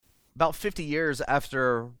About 50 years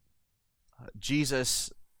after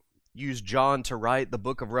Jesus used John to write the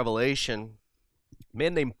book of Revelation, a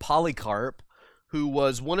man named Polycarp, who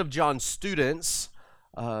was one of John's students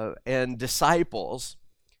and disciples,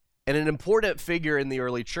 and an important figure in the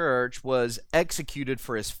early church, was executed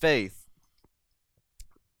for his faith.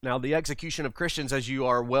 Now, the execution of Christians, as you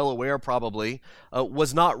are well aware probably,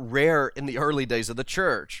 was not rare in the early days of the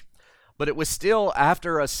church. But it was still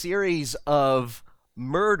after a series of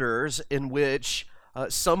murders in which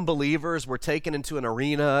some believers were taken into an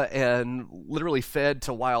arena and literally fed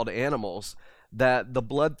to wild animals that the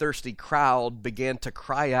bloodthirsty crowd began to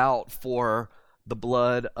cry out for the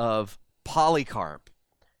blood of Polycarp.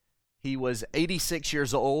 He was 86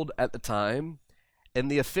 years old at the time, and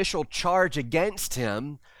the official charge against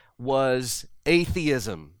him was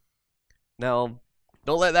atheism. Now,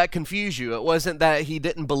 don't let that confuse you. It wasn't that he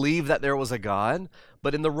didn't believe that there was a God,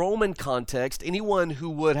 but in the Roman context, anyone who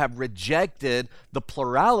would have rejected the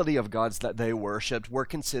plurality of gods that they worshiped were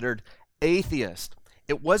considered atheist.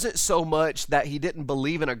 It wasn't so much that he didn't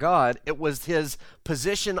believe in a God, it was his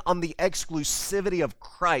position on the exclusivity of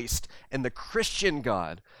Christ and the Christian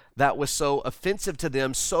God that was so offensive to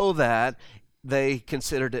them, so that they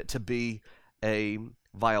considered it to be a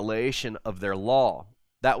violation of their law.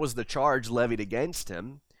 That was the charge levied against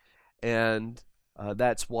him, and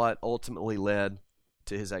that's what ultimately led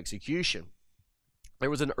to his execution. There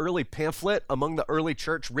was an early pamphlet among the early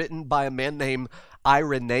church written by a man named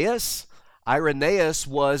Irenaeus. Irenaeus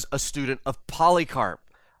was a student of Polycarp.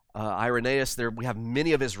 Irenaeus, we have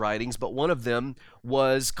many of his writings, but one of them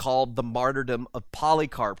was called The Martyrdom of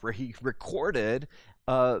Polycarp, where he recorded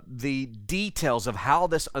the details of how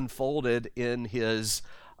this unfolded in his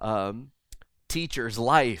teacher's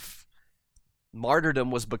life.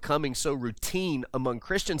 Martyrdom was becoming so routine among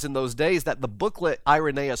Christians in those days that the booklet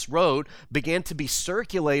Irenaeus wrote began to be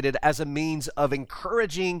circulated as a means of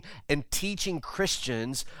encouraging and teaching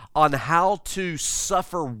Christians on how to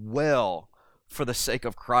suffer well for the sake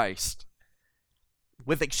of Christ.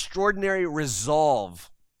 With extraordinary resolve,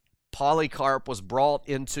 Polycarp was brought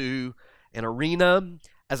into an arena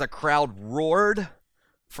as a crowd roared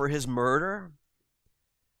for his murder.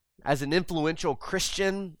 As an influential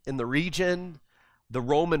Christian in the region, the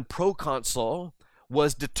Roman proconsul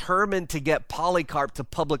was determined to get Polycarp to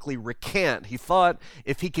publicly recant. He thought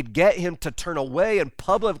if he could get him to turn away and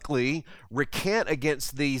publicly recant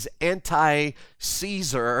against these anti-Caesar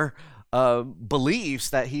beliefs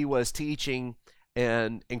that he was teaching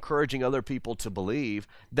and encouraging other people to believe,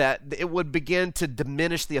 that it would begin to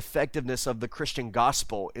diminish the effectiveness of the Christian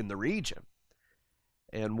gospel in the region.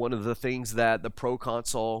 And one of the things that the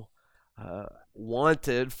proconsul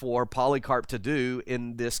wanted for Polycarp to do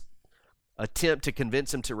in this attempt to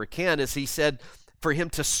convince him to recant is, he said, for him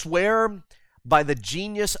to swear by the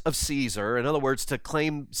genius of Caesar, in other words, to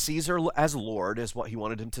claim Caesar as Lord is what he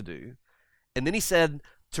wanted him to do. And then he said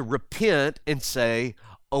to repent and say,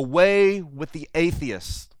 away with the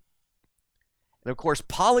atheist. And of course,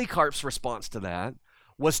 Polycarp's response to that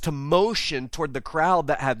was to motion toward the crowd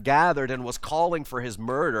that had gathered and was calling for his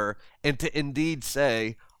murder, and to indeed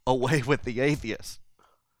say, away with the atheist.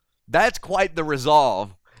 That's quite the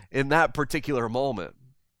resolve in that particular moment.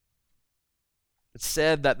 It's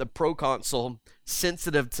said that the proconsul,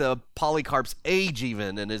 sensitive to Polycarp's age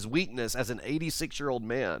even and his weakness as an 86-year-old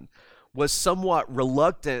man, was somewhat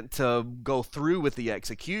reluctant to go through with the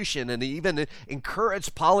execution, and he even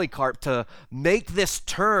encouraged Polycarp to make this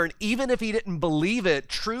turn, even if he didn't believe it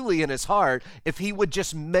truly in his heart, if he would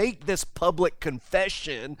just make this public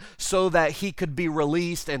confession so that he could be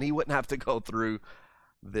released and he wouldn't have to go through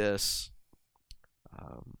this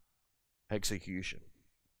execution.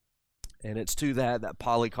 And it's to that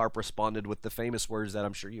Polycarp responded with the famous words that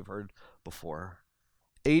I'm sure you've heard before.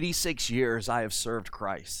 86 years I have served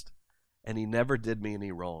Christ, and he never did me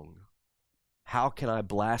any wrong. How can I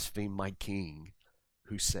blaspheme my king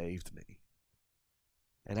who saved me?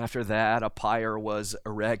 And after that, a pyre was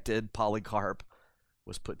erected. Polycarp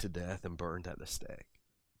was put to death and burned at the stake.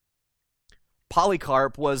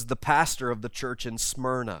 Polycarp was the pastor of the church in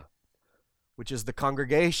Smyrna, which is the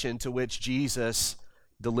congregation to which Jesus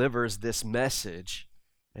delivers this message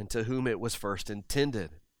and to whom it was first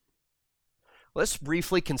intended. Let's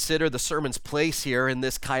briefly consider the sermon's place here in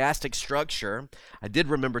this chiastic structure. I did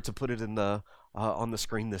remember to put it in on the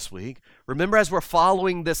screen this week. Remember, as we're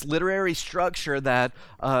following this literary structure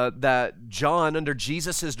that John, under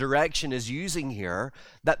Jesus' direction, is using here,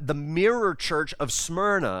 that the mirror church of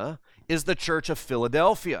Smyrna is the church of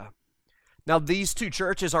Philadelphia. Now, these two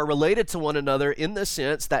churches are related to one another in the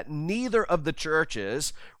sense that neither of the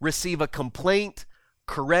churches receive a complaint,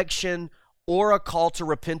 correction, or a call to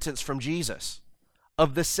repentance from Jesus.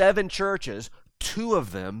 Of the 7 churches, 2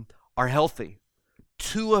 of them are healthy.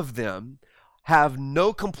 2 of them have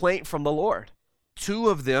no complaint from the Lord. 2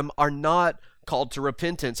 of them are not called to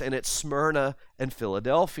repentance, and it's Smyrna and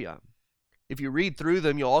Philadelphia. If you read through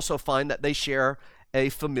them, you'll also find that they share a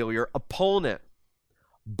familiar opponent.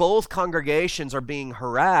 Both congregations are being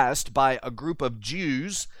harassed by a group of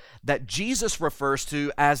Jews that Jesus refers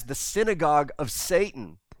to as the synagogue of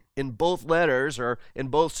Satan. In both letters or in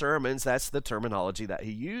both sermons, that's the terminology that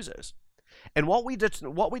he uses. And what we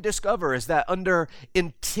discover is that under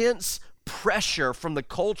intense pressure from the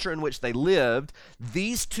culture in which they lived,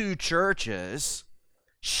 these 2 churches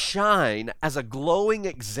shine as a glowing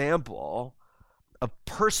example of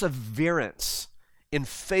perseverance in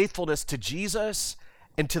faithfulness to Jesus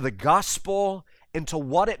and to the gospel and to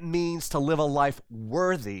what it means to live a life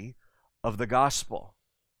worthy of the gospel.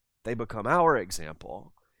 They become our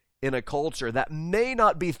example in a culture that may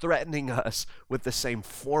not be threatening us with the same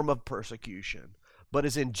form of persecution, but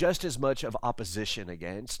is in just as much of opposition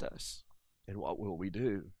against us. And what will we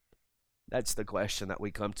do? That's the question that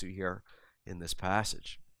we come to here in this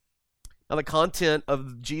passage. Now, the content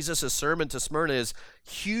of Jesus' sermon to Smyrna is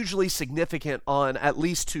hugely significant on at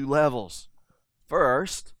least 2 levels.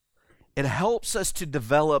 First, it helps us to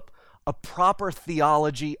develop a proper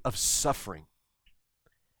theology of suffering.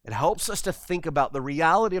 It helps us to think about the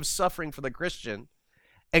reality of suffering for the Christian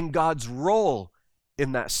and God's role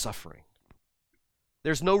in that suffering.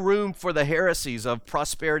 There's no room for the heresies of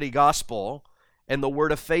prosperity gospel and the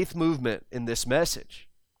word of faith movement in this message.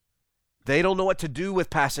 They don't know what to do with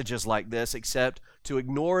passages like this except to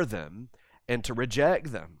ignore them and to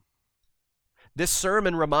reject them. This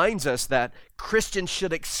sermon reminds us that Christians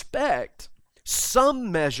should expect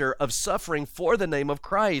some measure of suffering for the name of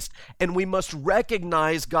Christ, and we must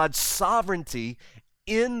recognize God's sovereignty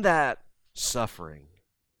in that suffering.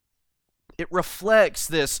 It reflects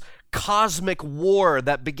this cosmic war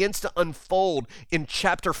that begins to unfold in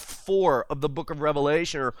chapter 4 of the book of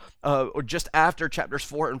Revelation, or just after chapters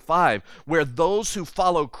 4 and 5, where those who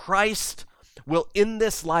follow Christ will in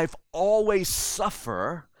this life always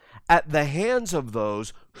suffer at the hands of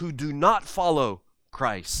those who do not follow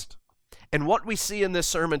Christ. And what we see in this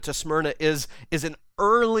sermon to Smyrna is an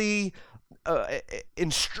early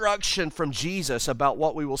instruction from Jesus about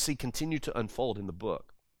what we will see continue to unfold in the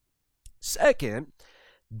book. Second,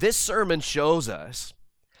 this sermon shows us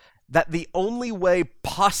that the only way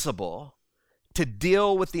possible to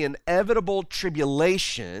deal with the inevitable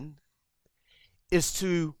tribulation is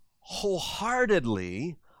to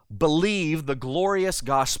wholeheartedly believe the glorious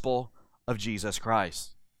gospel of Jesus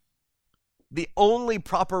Christ. The only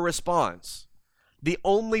proper response, the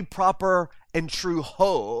only proper and true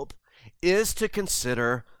hope is to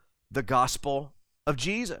consider the gospel of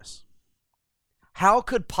Jesus. How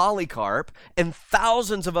could Polycarp and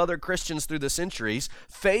thousands of other Christians through the centuries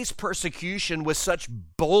face persecution with such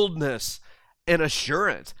boldness and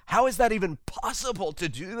assurance? How is that even possible to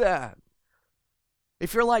do that?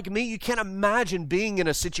 If you're like me, you can't imagine being in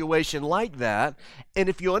a situation like that. And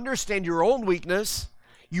if you understand your own weakness,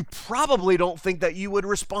 you probably don't think that you would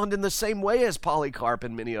respond in the same way as Polycarp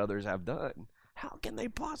and many others have done. How can they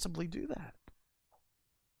possibly do that?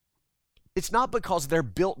 It's not because they're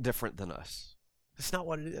built different than us. It's not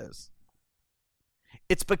what it is.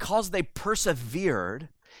 It's because they persevered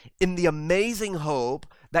in the amazing hope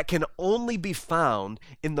that can only be found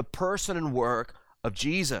in the person and work of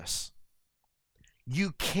Jesus.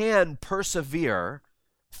 You can persevere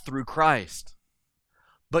through Christ,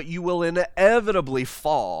 but you will inevitably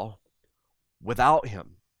fall without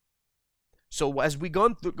him. So as we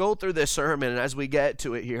go through this sermon and as we get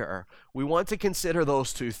to it here, we want to consider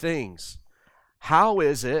those 2 things. How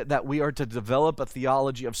is it that we are to develop a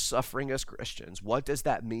theology of suffering as Christians? What does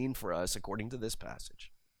that mean for us according to this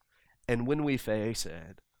passage? And when we face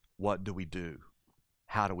it, what do we do?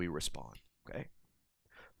 How do we respond? Okay?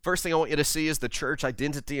 First thing I want you to see is the church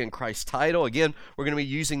identity and Christ's title. Again, we're going to be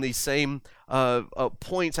using these same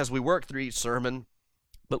points as we work through each sermon.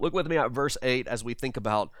 But look with me at verse 8 as we think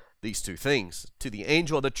about these 2 things. To the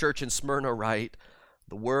angel of the church in Smyrna write,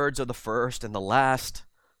 the words of the first and the last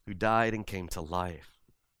who died and came to life.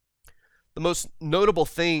 The most notable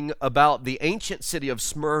thing about the ancient city of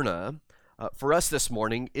Smyrna for us this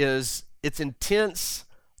morning is its intense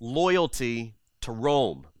loyalty to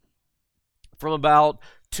Rome. From about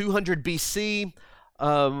 200 BC,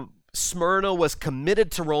 Smyrna was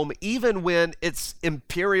committed to Rome even when its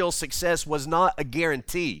imperial success was not a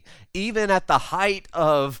guarantee. Even at the height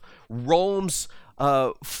of Rome's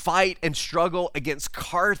fight and struggle against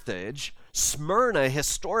Carthage, Smyrna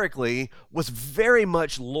historically was very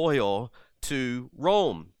much loyal to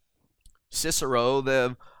Rome.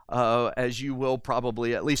 Cicero, as you will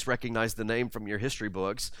probably at least recognize the name from your history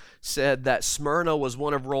books, said that Smyrna was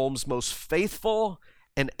one of Rome's most faithful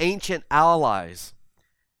and ancient allies,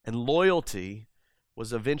 and loyalty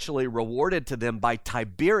was eventually rewarded to them by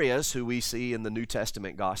Tiberius, who we see in the New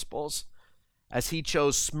Testament Gospels, as he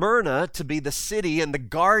chose Smyrna to be the city and the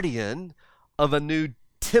guardian of a new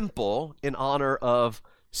temple in honor of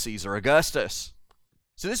Caesar Augustus.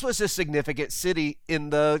 So this was a significant city in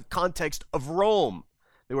the context of Rome.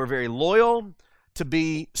 They were very loyal. To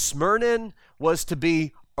be Smyrnan was to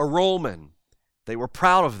be a Roman. They were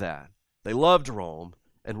proud of that. They loved Rome,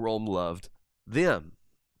 and Rome loved them.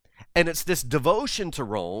 And it's this devotion to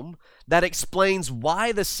Rome that explains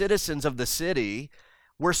why the citizens of the city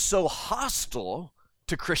were so hostile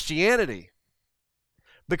to Christianity.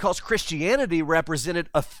 Because Christianity represented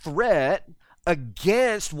a threat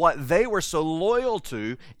against what they were so loyal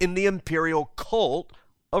to in the imperial cult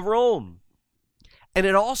of Rome. And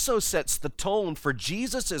it also sets the tone for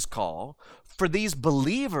Jesus' call for these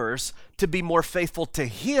believers to be more faithful to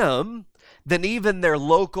him than even their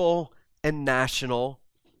local and national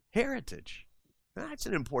heritage. That's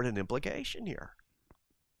an important implication here.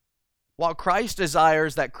 While Christ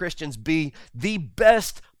desires that Christians be the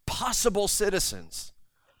best possible citizens,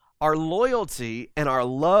 our loyalty and our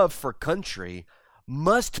love for country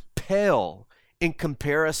must pale in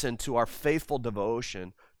comparison to our faithful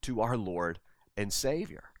devotion to our Lord and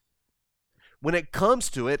Savior. When it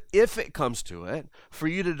comes to it, if it comes to it, for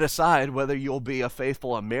you to decide whether you'll be a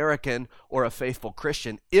faithful American or a faithful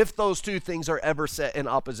Christian, if those two things are ever set in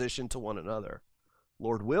opposition to one another,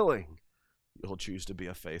 Lord willing, you'll choose to be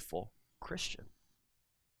a faithful Christian.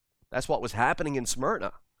 That's what was happening in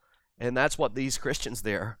Smyrna, and that's what these Christians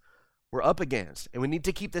there were up against. And we need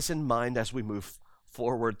to keep this in mind as we move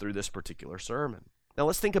forward through this particular sermon. Now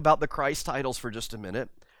let's think about the Christ titles for just a minute.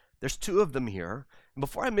 There's two of them here. And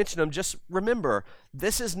before I mention them, just remember,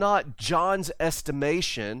 this is not John's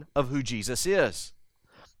estimation of who Jesus is.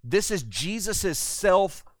 This is Jesus'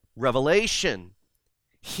 self-revelation.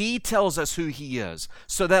 He tells us who he is,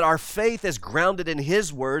 so that our faith is grounded in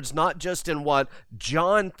his words, not just in what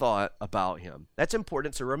John thought about him. That's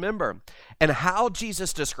important to remember. And how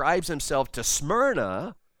Jesus describes himself to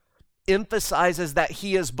Smyrna emphasizes that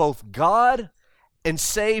he is both God and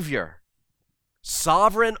Savior,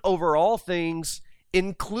 sovereign over all things,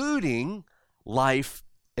 including life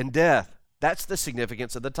and death. That's the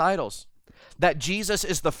significance of the titles. That Jesus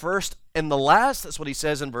is the first and the last, that's what he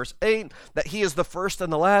says in verse 8, that he is the first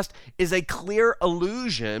and the last, is a clear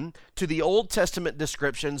allusion to the Old Testament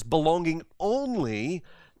descriptions belonging only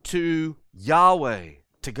to Yahweh,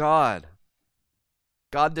 to God.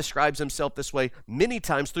 God describes himself this way many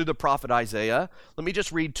times through the prophet Isaiah. Let me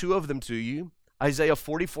just read two of them to you. Isaiah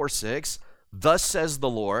 44:6, thus says the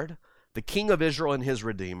Lord, the King of Israel and his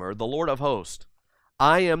Redeemer, the Lord of hosts,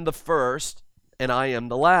 I am the first and I am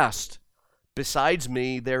the last. Besides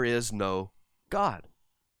me, there is no God.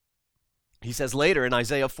 He says later in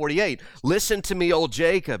Isaiah 48, listen to me, O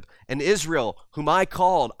Jacob and Israel, whom I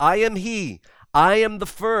called. I am he. I am the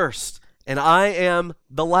first, and I am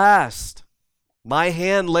the last. My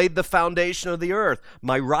hand laid the foundation of the earth.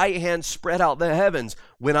 My right hand spread out the heavens.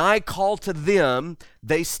 When I call to them,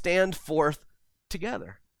 they stand forth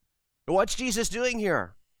together. What's Jesus doing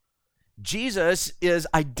here? Jesus is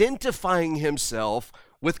identifying himself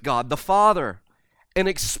with God the Father, an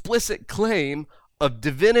explicit claim of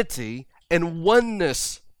divinity and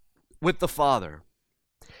oneness with the Father.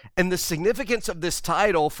 And the significance of this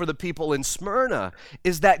title for the people in Smyrna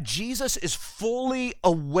is that Jesus is fully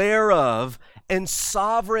aware of and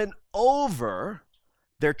sovereign over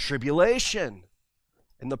their tribulation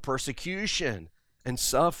and the persecution and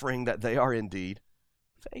suffering that they are indeed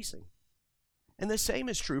facing. And the same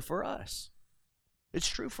is true for us. It's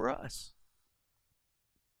true for us.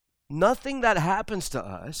 Nothing that happens to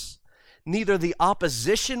us, neither the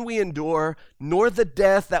opposition we endure nor the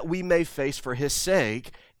death that we may face for his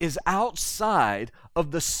sake, is outside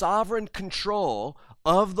of the sovereign control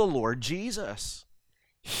of the Lord Jesus.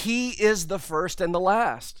 He is the first and the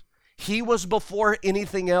last. He was before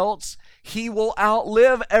anything else. He will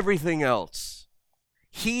outlive everything else.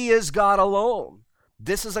 He is God alone.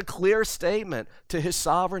 This is a clear statement to his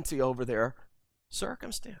sovereignty over their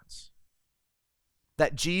circumstance.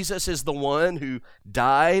 That Jesus is the one who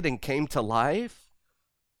died and came to life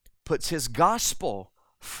puts his gospel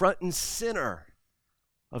front and center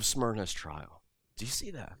of Smyrna's trial. Do you see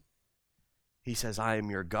that? He says, I am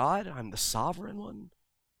your God. I'm the sovereign one.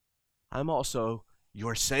 I'm also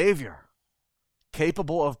your Savior,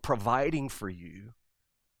 capable of providing for you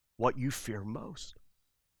what you fear most.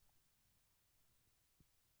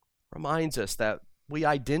 reminds us that we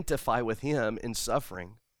identify with him in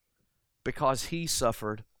suffering because he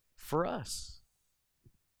suffered for us.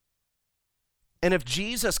 And if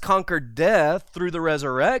Jesus conquered death through the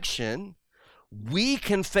resurrection, we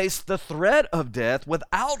can face the threat of death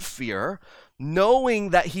without fear, knowing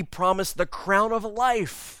that he promised the crown of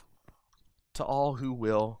life to all who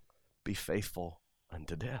will be faithful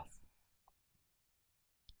unto death.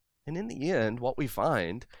 And in the end, what we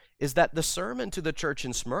find is that the sermon to the church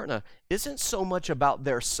in Smyrna isn't so much about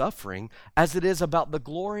their suffering as it is about the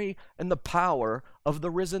glory and the power of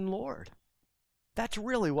the risen Lord. That's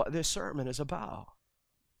really what this sermon is about.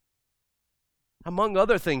 Among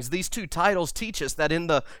other things, these two titles teach us that in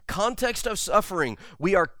the context of suffering,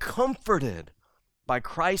 we are comforted by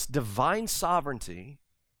Christ's divine sovereignty,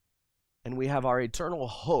 and we have our eternal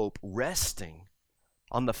hope resting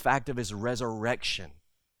on the fact of his resurrection.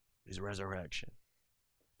 His resurrection.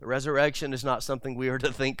 The resurrection is not something we are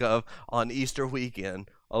to think of on Easter weekend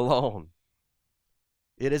alone.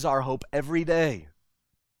 It is our hope every day.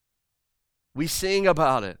 We sing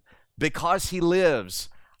about it. Because he lives,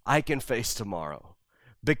 I can face tomorrow.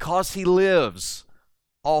 Because he lives,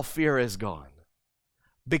 all fear is gone.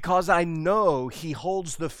 Because I know he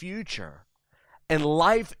holds the future, and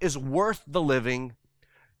life is worth the living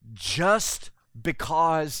just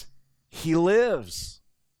because he lives.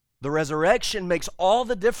 The resurrection makes all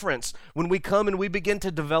the difference when we come and we begin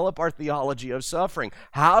to develop our theology of suffering.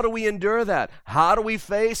 How do we endure that? How do we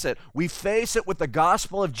face it? We face it with the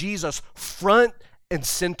gospel of Jesus front and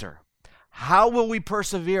center. How will we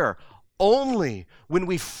persevere? Only when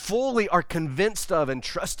we fully are convinced of and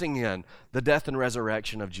trusting in the death and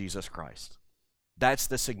resurrection of Jesus Christ. That's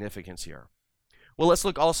the significance here. Well, let's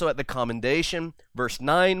look also at the commendation. Verse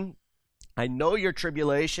 9, I know your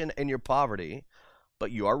tribulation and your poverty,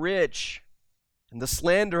 but you are rich, and the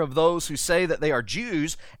slander of those who say that they are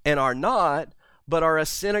Jews and are not, but are a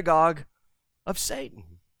synagogue of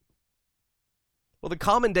Satan. Well, the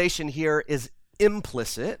commendation here is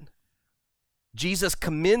implicit. Jesus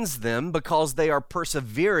commends them because they are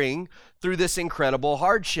persevering through this incredible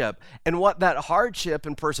hardship. And what that hardship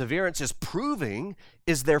and perseverance is proving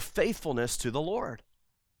is their faithfulness to the Lord.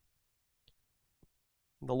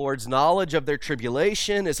 The Lord's knowledge of their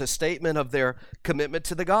tribulation is a statement of their commitment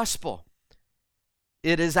to the gospel.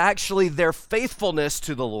 It is actually their faithfulness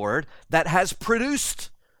to the Lord that has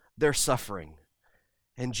produced their suffering.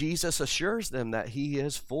 And Jesus assures them that he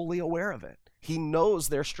is fully aware of it. He knows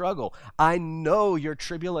their struggle. I know your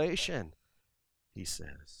tribulation, he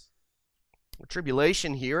says.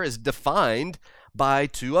 Tribulation here is defined by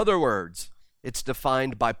two other words. It's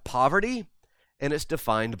defined by poverty, and it's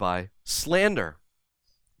defined by slander.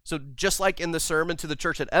 So just like in the sermon to the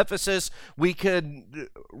church at Ephesus, we could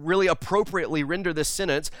really appropriately render this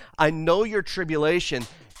sentence, I know your tribulation,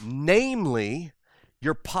 namely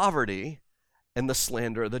your poverty and the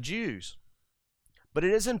slander of the Jews. But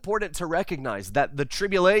it is important to recognize that the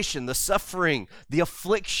tribulation, the suffering, the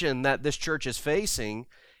affliction that this church is facing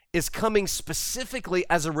is coming specifically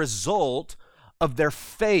as a result of their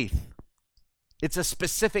faith. It's a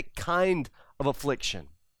specific kind of affliction.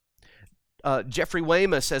 Jeffrey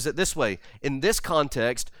Weymouth says it this way, in this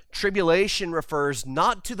context, tribulation refers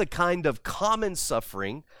not to the kind of common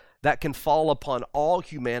suffering that can fall upon all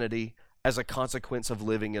humanity as a consequence of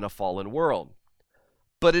living in a fallen world,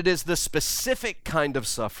 but it is the specific kind of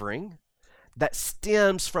suffering that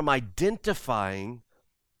stems from identifying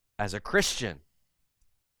as a Christian.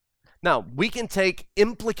 Now, we can take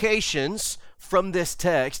implications from this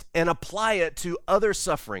text and apply it to other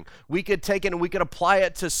suffering. We could take it and we could apply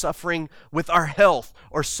it to suffering with our health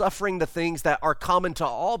or suffering the things that are common to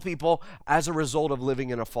all people as a result of living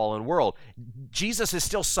in a fallen world. Jesus is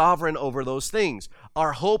still sovereign over those things.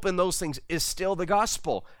 Our hope in those things is still the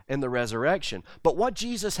gospel and the resurrection. But what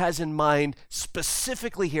Jesus has in mind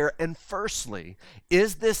specifically here and firstly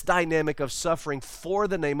is this dynamic of suffering for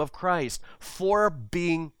the name of Christ, for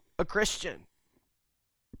being a Christian.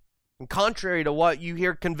 And contrary to what you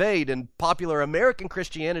hear conveyed in popular American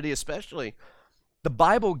Christianity especially, the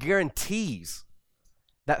Bible guarantees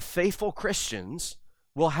that faithful Christians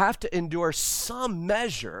will have to endure some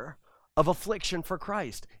measure of affliction for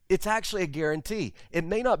Christ. It's actually a guarantee. It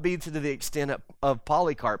may not be to the extent of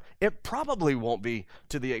Polycarp. It probably won't be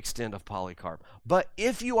to the extent of Polycarp. But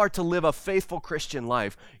if you are to live a faithful Christian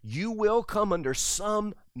life, you will come under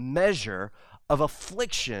some measure of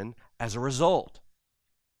affliction as a result.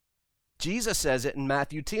 Jesus says it in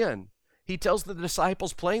Matthew 10. He tells the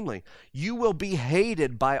disciples plainly, you will be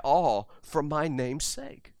hated by all for my name's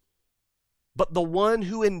sake. But the one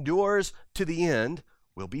who endures to the end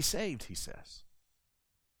will be saved, he says.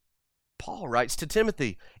 Paul writes to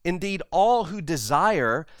Timothy, indeed, all who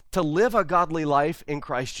desire to live a godly life in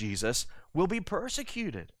Christ Jesus will be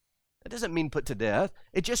persecuted. That doesn't mean put to death.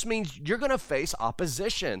 It just means you're going to face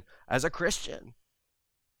opposition as a Christian.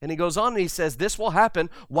 And he goes on and he says, this will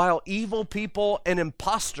happen while evil people and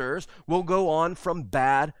impostors will go on from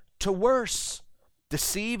bad to worse,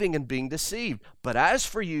 deceiving and being deceived. But as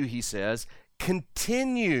for you, he says,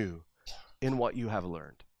 continue in what you have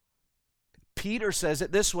learned. Peter says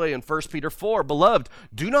it this way in 1 Peter 4, beloved,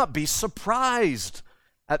 do not be surprised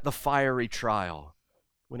at the fiery trial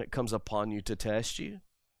when it comes upon you to test you,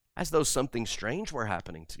 as though something strange were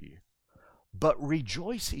happening to you. But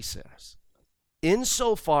rejoice, he says,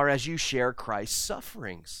 insofar as you share Christ's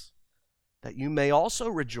sufferings, that you may also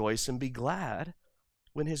rejoice and be glad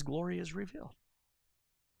when his glory is revealed.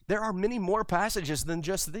 There are many more passages than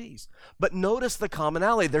just these, but notice the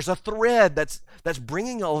commonality. There's a thread that's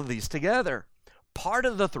bringing all of these together. Part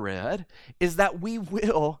of the thread is that we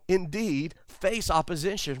will indeed face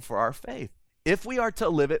opposition for our faith. If we are to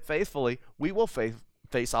live it faithfully, we will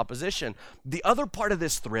face opposition. The other part of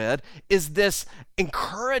this thread is this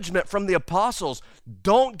encouragement from the apostles.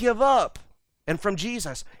 Don't give up. And from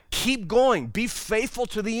Jesus, keep going. Be faithful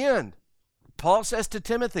to the end. Paul says to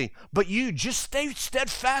Timothy, but you just stay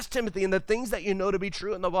steadfast, Timothy, in the things that you know to be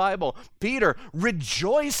true in the Bible. Peter,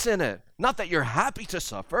 rejoice in it. Not that you're happy to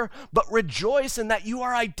suffer, but rejoice in that you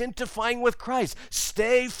are identifying with Christ.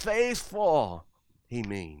 Stay faithful, he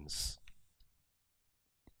means.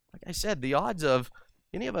 Like I said, the odds of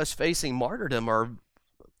any of us facing martyrdom are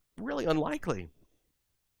really unlikely.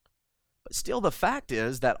 But still, the fact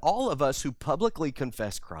is that all of us who publicly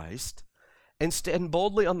confess Christ and stand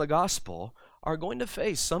boldly on the gospel are going to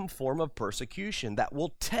face some form of persecution that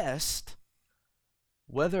will test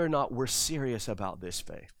whether or not we're serious about this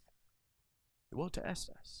faith. It will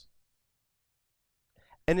test us.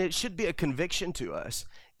 And it should be a conviction to us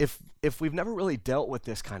if we've never really dealt with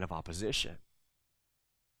this kind of opposition.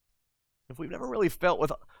 If we've never really felt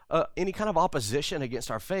with any kind of opposition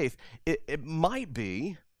against our faith, it might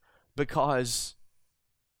be because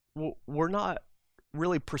we're not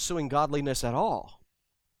really pursuing godliness at all.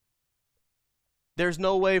 There's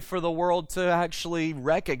no way for the world to actually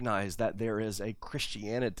recognize that there is a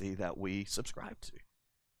Christianity that we subscribe to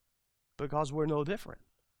because we're no different.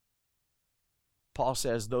 Paul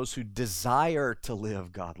says those who desire to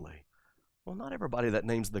live godly. Well, not everybody that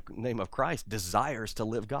names the name of Christ desires to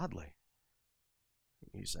live godly.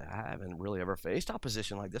 You say, I haven't really ever faced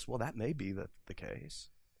opposition like this. Well, that may be the case.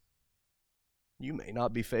 You may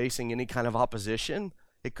not be facing any kind of opposition.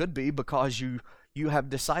 It could be because you have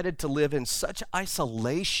decided to live in such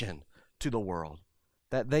isolation to the world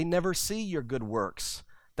that they never see your good works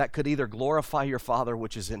that could either glorify your Father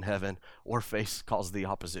which is in heaven or cause the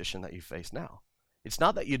opposition that you face now. It's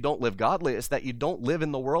not that you don't live godly, it's that you don't live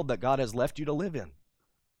in the world that God has left you to live in.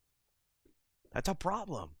 That's a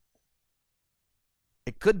problem.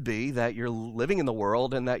 It could be that you're living in the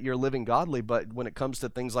world and that you're living godly, but when it comes to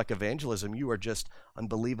things like evangelism, you are just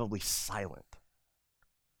unbelievably silent.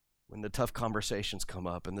 When the tough conversations come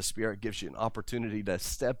up and the Spirit gives you an opportunity to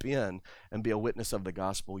step in and be a witness of the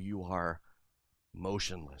gospel, you are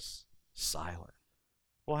motionless, silent.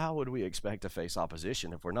 Well, how would we expect to face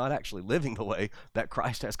opposition if we're not actually living the way that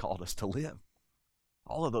Christ has called us to live?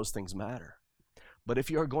 All of those things matter. But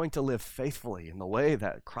if you're going to live faithfully in the way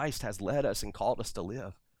that Christ has led us and called us to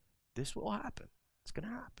live, this will happen. It's going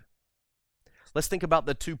to happen. Let's think about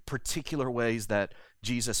the two particular ways that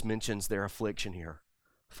Jesus mentions their affliction here.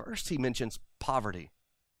 First, he mentions poverty.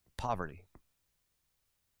 Poverty.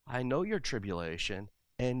 I know your tribulation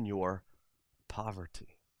and your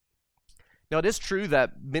poverty. Now, it is true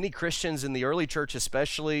that many Christians in the early church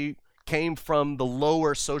especially came from the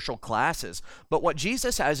lower social classes. But what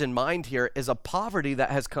Jesus has in mind here is a poverty that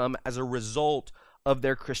has come as a result of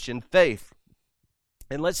their Christian faith.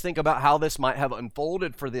 And let's think about how this might have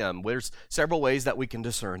unfolded for them. There's several ways that we can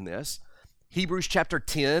discern this. Hebrews chapter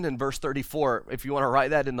 10 and verse 34, if you want to write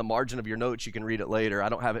that in the margin of your notes, you can read it later. I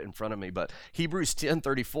don't have it in front of me, but Hebrews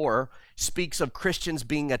 10:34 speaks of Christians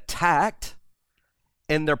being attacked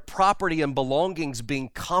and their property and belongings being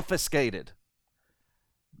confiscated.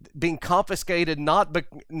 Being confiscated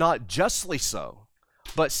not justly so,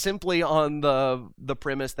 but simply on the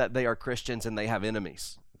premise that they are Christians and they have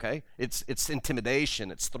enemies. Okay? It's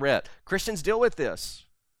intimidation, it's threat. Christians deal with this.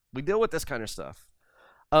 We deal with this kind of stuff.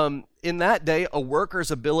 In that day, a worker's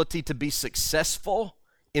ability to be successful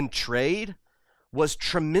in trade was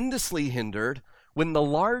tremendously hindered when the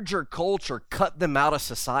larger culture cut them out of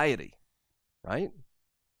society, right?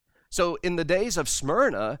 So in the days of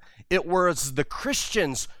Smyrna, it was the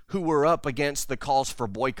Christians who were up against the calls for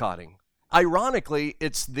boycotting. Ironically,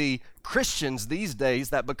 it's the Christians these days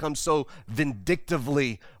that become so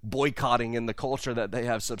vindictively boycotting in the culture that they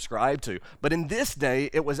have subscribed to. But in this day,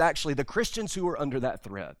 it was actually the Christians who were under that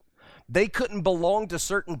threat. They couldn't belong to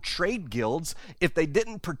certain trade guilds if they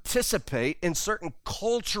didn't participate in certain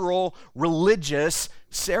cultural, religious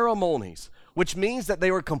ceremonies, which means that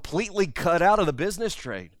they were completely cut out of the business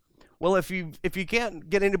trade. Well, if you can't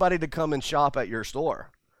get anybody to come and shop at your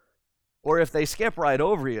store, or if they skip right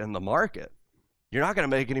over you in the market, you're not going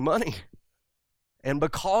to make any money. And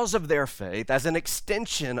because of their faith, as an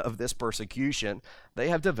extension of this persecution, they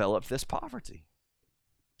have developed this poverty.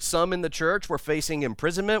 Some in the church were facing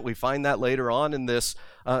imprisonment. We find that later on in this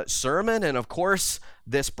sermon. And of course,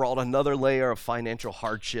 this brought another layer of financial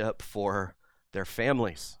hardship for their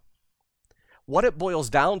families. What it boils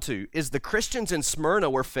down to is the Christians in Smyrna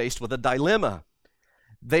were faced with a dilemma.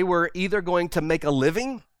 They were either going to make a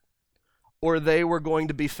living or they were going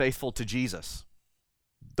to be faithful to Jesus.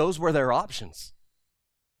 Those were their options.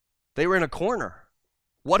 They were in a corner.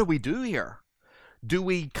 What do we do here? Do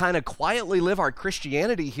we kind of quietly live our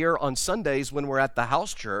Christianity here on Sundays when we're at the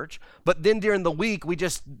house church, but then during the week we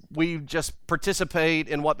just participate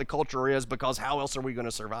in what the culture is because how else are we going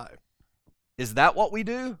to survive? Is that what we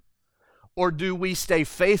do? Or do we stay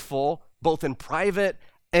faithful both in private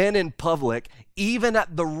and in public, even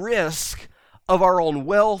at the risk of our own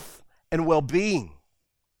wealth and well-being?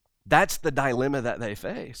 That's the dilemma that they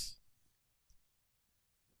face.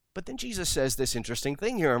 But then Jesus says this interesting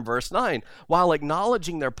thing here in verse 9. While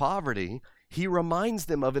acknowledging their poverty, he reminds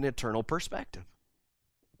them of an eternal perspective.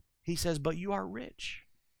 He says, but you are rich.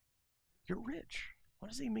 You're rich. What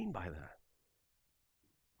does he mean by that?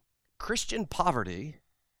 Christian poverty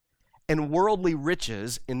and worldly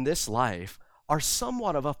riches in this life are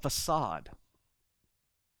somewhat of a facade.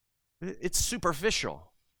 It's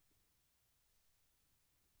superficial.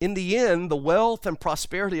 In the end, the wealth and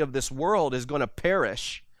prosperity of this world is going to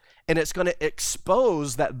perish, and it's going to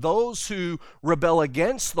expose that those who rebel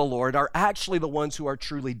against the Lord are actually the ones who are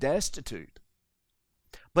truly destitute.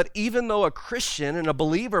 But even though a Christian and a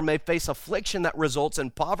believer may face affliction that results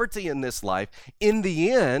in poverty in this life, in the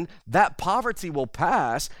end, that poverty will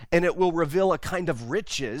pass and it will reveal a kind of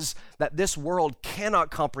riches that this world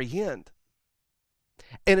cannot comprehend.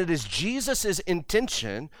 And it is Jesus'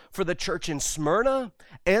 intention for the church in Smyrna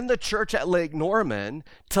and the church at Lake Norman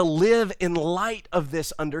to live in light of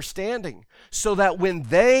this understanding, so that when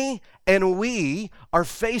they and we are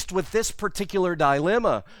faced with this particular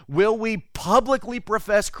dilemma, will we publicly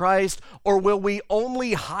profess Christ or will we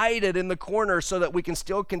only hide it in the corner so that we can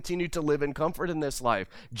still continue to live in comfort in this life?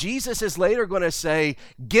 Jesus is later going to say,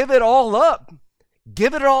 give it all up.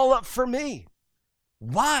 Give it all up for me.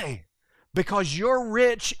 Why? Because you're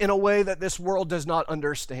rich in a way that this world does not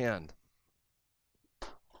understand.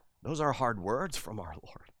 Those are hard words from our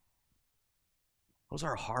Lord. Those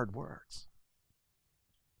are hard words.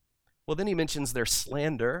 Well, then he mentions their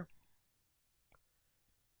slander.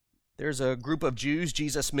 There's a group of Jews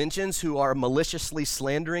Jesus mentions who are maliciously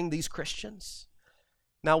slandering these Christians.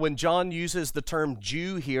 Now, when John uses the term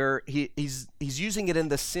Jew here, he's using it in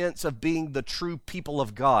the sense of being the true people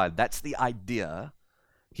of God. That's the idea.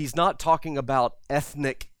 He's not talking about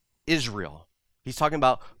ethnic Israel. He's talking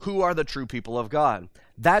about who are the true people of God.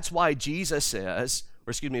 That's why Jesus says,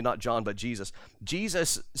 or excuse me, not John, but Jesus.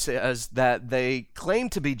 Jesus says that they claim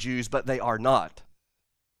to be Jews, but they are not.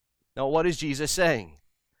 Now, what is Jesus saying?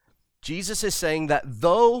 Jesus is saying that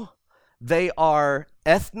though they are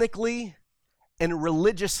ethnically and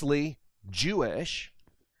religiously Jewish,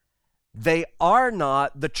 they are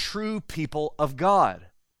not the true people of God.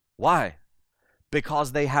 Why?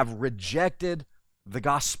 Because they have rejected the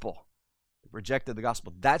gospel. Rejected the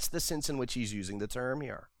gospel. That's the sense in which he's using the term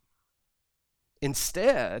here.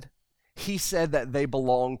 Instead, he said that they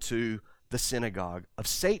belong to the synagogue of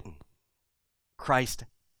Satan, Christ's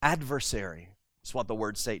adversary. That's what the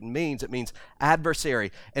word Satan means. It means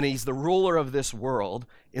adversary. And he's the ruler of this world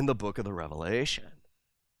in the book of the Revelation.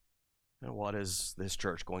 And what is this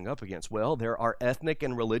church going up against? Well, there are ethnic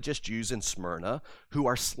and religious Jews in Smyrna who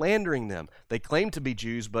are slandering them. They claim to be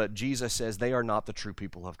Jews, but Jesus says they are not the true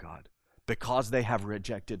people of God. Because they have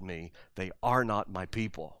rejected me, they are not my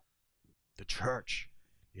people. The church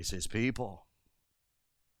is his people.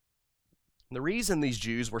 And the reason these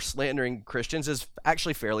Jews were slandering Christians is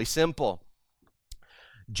actually fairly simple.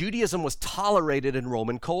 Judaism was tolerated in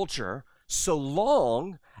Roman culture so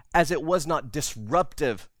long as it was not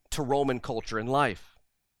disruptive to Roman culture and life.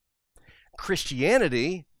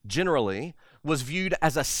 Christianity, generally, was viewed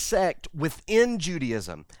as a sect within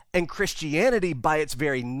Judaism, and Christianity, by its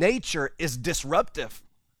very nature, is disruptive.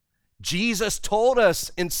 Jesus told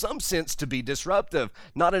us, in some sense, to be disruptive,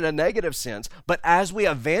 not in a negative sense. But as we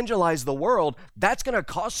evangelize the world, that's going to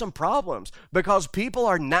cause some problems because people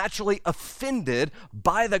are naturally offended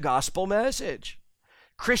by the gospel message.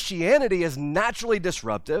 Christianity is naturally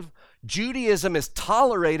disruptive. Judaism is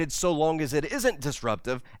tolerated so long as it isn't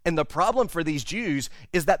disruptive. And the problem for these Jews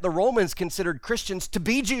is that the Romans considered Christians to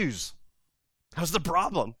be Jews. That was the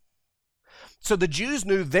problem. So the Jews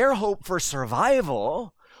knew their hope for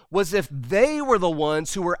survival was if they were the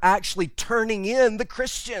ones who were actually turning in the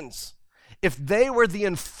Christians. If they were the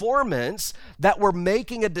informants that were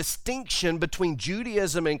making a distinction between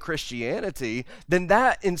Judaism and Christianity, then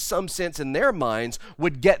that, in some sense, in their minds,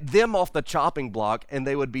 would get them off the chopping block and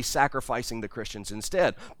they would be sacrificing the Christians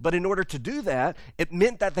instead. But in order to do that, it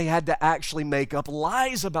meant that they had to actually make up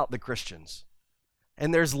lies about the Christians.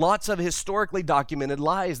 And there's lots of historically documented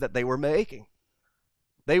lies that they were making.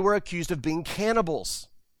 They were accused of being cannibals.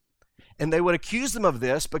 And they would accuse them of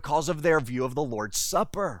this because of their view of the Lord's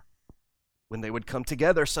Supper. When they would come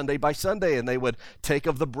together Sunday by Sunday and they would take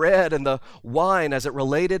of the bread and the wine as it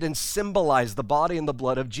related and symbolized the body and the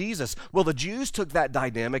blood of Jesus. Well, the Jews took that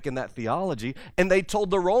dynamic and that theology and they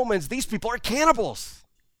told the Romans, these people are cannibals.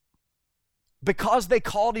 Because they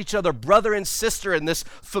called each other brother and sister in this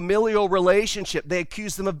familial relationship, they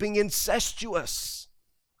accused them of being incestuous.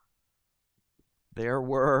 There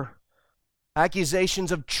were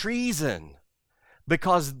accusations of treason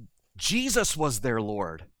because Jesus was their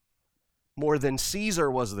Lord more than Caesar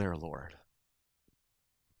was their Lord.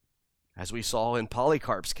 As we saw in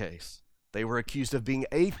Polycarp's case, they were accused of being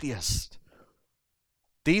atheists.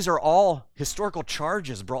 These are all historical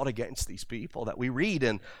charges brought against these people that we read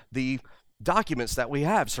in the documents that we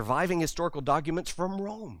have, surviving historical documents from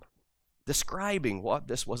Rome, describing what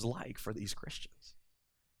this was like for these Christians.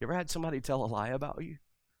 You ever had somebody tell a lie about you?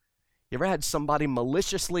 You ever had somebody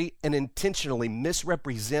maliciously and intentionally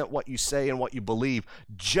misrepresent what you say and what you believe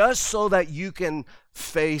just so that you can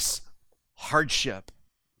face hardship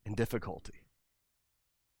and difficulty?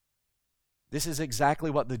 This is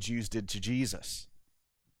exactly what the Jews did to Jesus.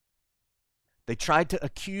 They tried to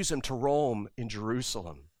accuse him to Rome in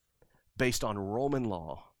Jerusalem based on Roman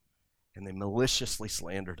law, and they maliciously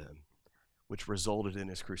slandered him, which resulted in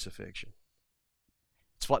his crucifixion.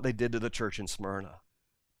 It's what they did to the church in Smyrna.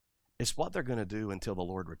 It's what they're going to do until the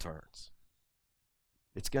Lord returns.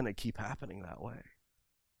 It's going to keep happening that way.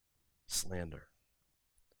 Slander,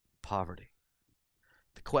 poverty.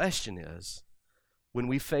 The question is, when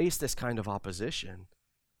we face this kind of opposition,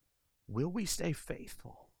 will we stay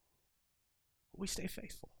faithful? Will we stay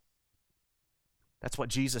faithful? That's what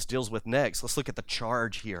Jesus deals with next. Let's look at the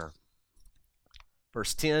charge here.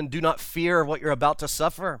 Verse 10, do not fear what you're about to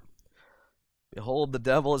suffer. Behold, the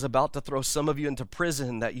devil is about to throw some of you into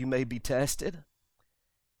prison that you may be tested.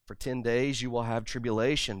 For 10 days you will have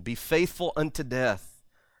tribulation. Be faithful unto death,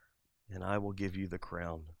 and I will give you the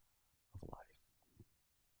crown of life.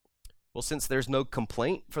 Well, since there's no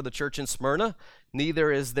complaint for the church in Smyrna,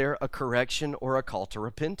 neither is there a correction or a call to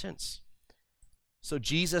repentance. So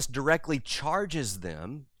Jesus directly charges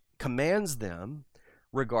them, commands them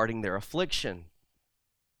regarding their affliction,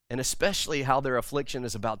 and especially how their affliction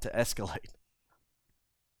is about to escalate.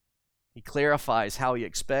 He clarifies how he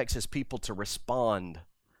expects his people to respond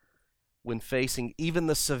when facing even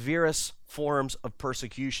the severest forms of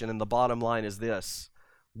persecution. And the bottom line is this: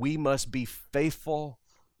 we must be faithful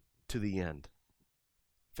to the end.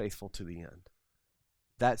 Faithful to the end.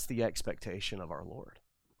 That's the expectation of our Lord.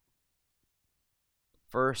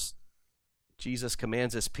 First, Jesus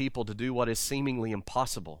commands his people to do what is seemingly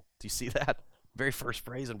impossible. Do you see that? Very first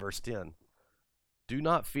phrase in verse 10. Do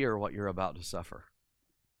not fear what you're about to suffer.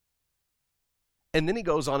 And then he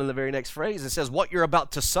goes on in the very next phrase and says, what you're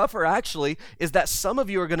about to suffer actually is that some of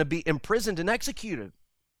you are going to be imprisoned and executed.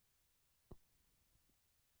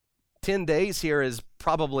 10 days here is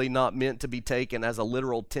probably not meant to be taken as a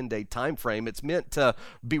literal 10-day time frame. It's meant to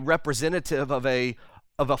be representative of a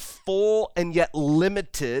full and yet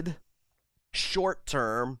limited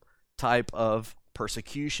short-term type of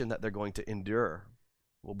persecution that they're going to endure.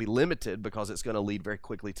 It will be limited because it's going to lead very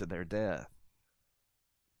quickly to their death.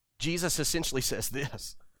 Jesus essentially says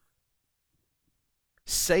this: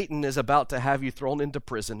 Satan is about to have you thrown into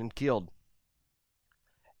prison and killed.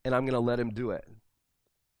 And I'm going to let him do it.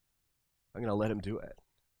 I'm going to let him do it.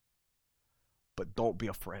 But don't be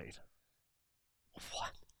afraid.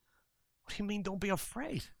 What? What do you mean don't be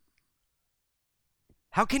afraid?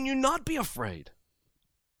 How can you not be afraid?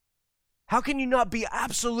 How can you not be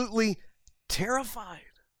absolutely terrified?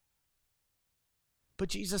 But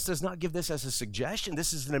Jesus does not give this as a suggestion.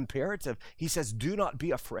 This is an imperative. He says, do not be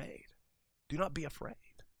afraid. Do not be afraid.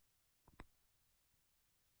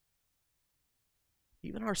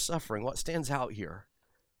 even our suffering, what stands out here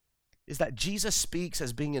is that Jesus speaks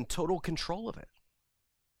as being in total control of it.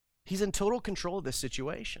 He's in total control of this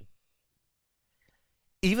situation.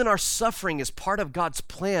 Even our suffering is part of God's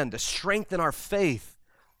plan to strengthen our faith,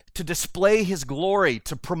 to display his glory,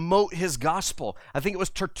 to promote his gospel. I think it was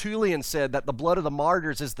Tertullian said that the blood of the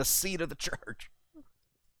martyrs is the seed of the church.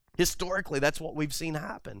 Historically, that's what we've seen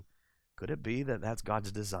happen. Could it be that that's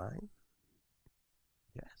God's design?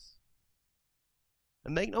 Yes.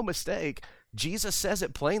 And make no mistake, Jesus says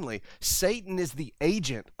it plainly. Satan is the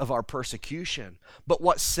agent of our persecution. But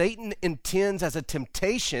what Satan intends as a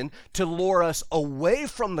temptation to lure us away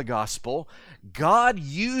from the gospel, God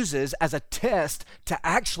uses as a test to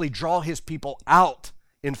actually draw his people out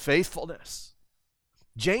in faithfulness.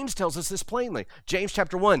 James tells us this plainly. James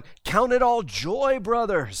chapter 1, count it all joy,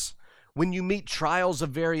 brothers, when you meet trials of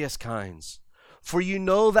various kinds. For you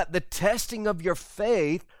know that the testing of your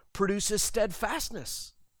faith produces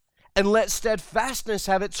steadfastness. And let steadfastness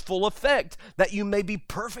have its full effect, that you may be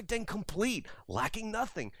perfect and complete, lacking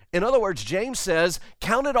nothing. In other words, James says,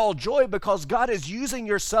 count it all joy because God is using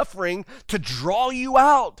your suffering to draw you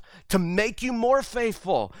out, to make you more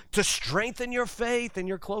faithful, to strengthen your faith and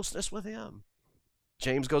your closeness with him.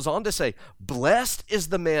 James goes on to say, blessed is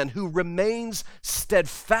the man who remains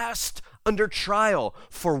steadfast under trial,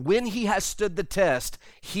 for when he has stood the test,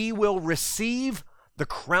 he will receive the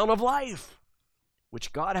crown of life,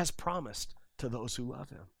 which God has promised to those who love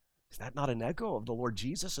him. Is that not an echo of the Lord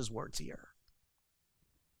Jesus' words here?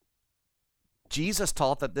 Jesus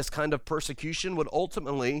taught that this kind of persecution would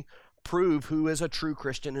ultimately prove who is a true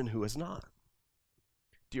Christian and who is not.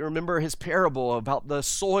 Do you remember his parable about the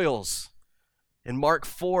soils? In Mark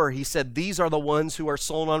 4, he said, these are the ones who are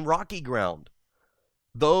sown on rocky ground.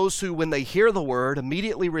 Those who, when they hear the word,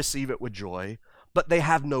 immediately receive it with joy, but they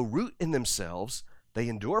have no root in themselves. They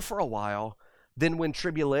endure for a while. Then when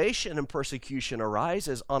tribulation and persecution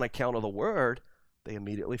arises on account of the word, they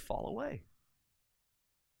immediately fall away.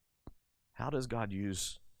 How does God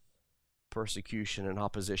use persecution and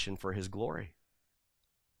opposition for his glory?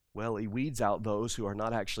 Well, he weeds out those who are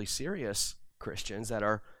not actually serious Christians, that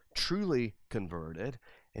are truly converted,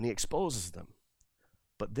 and he exposes them.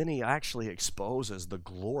 But then he actually exposes the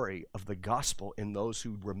glory of the gospel in those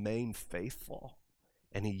who remain faithful.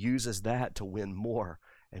 And he uses that to win more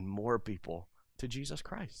and more people to Jesus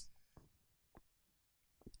Christ.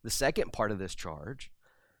 The second part of this charge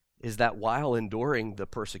is that while enduring the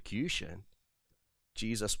persecution,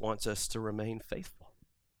 Jesus wants us to remain faithful.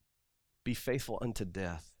 Be faithful unto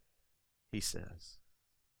death, he says.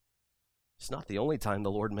 It's not the only time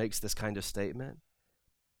the Lord makes this kind of statement.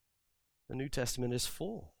 The New Testament is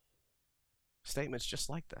full of statements just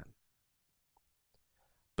like that.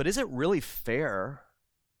 But is it really fair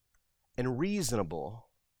and reasonable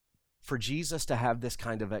for Jesus to have this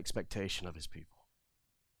kind of expectation of his people?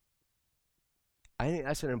 I think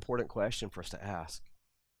that's an important question for us to ask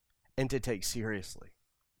and to take seriously.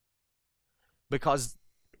 Because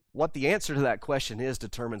what the answer to that question is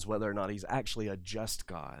determines whether or not he's actually a just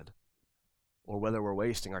God or whether we're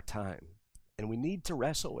wasting our time. And we need to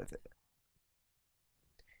wrestle with it.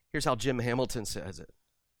 Here's how Jim Hamilton says it.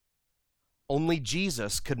 Only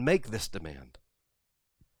Jesus could make this demand.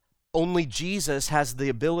 Only Jesus has the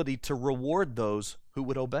ability to reward those who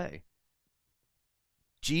would obey.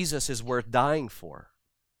 Jesus is worth dying for.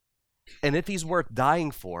 And if he's worth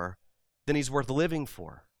dying for, then he's worth living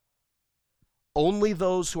for. Only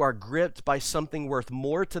those who are gripped by something worth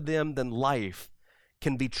more to them than life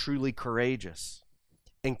can be truly courageous.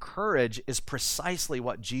 And courage is precisely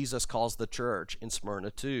what Jesus calls the church in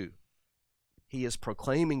Smyrna 2. He is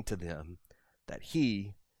proclaiming to them that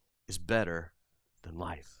he is better than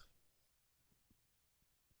life.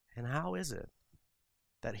 And how is it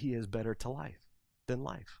that he is better to life than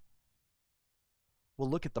life? Well,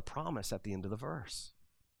 look at the promise at the end of the verse.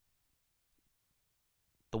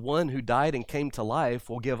 The one who died and came to life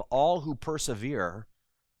will give all who persevere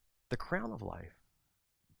the crown of life.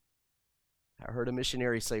 I heard a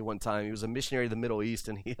missionary say one time, he was a missionary to the Middle East,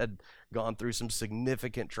 and he had gone through some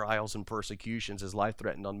significant trials and persecutions. His life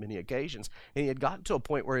threatened on many occasions. And he had gotten to a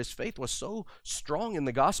point where his faith was so strong in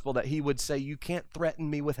the gospel that he would say, you can't threaten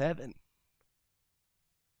me with heaven.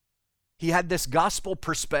 He had this gospel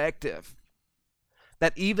perspective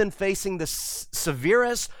that even facing the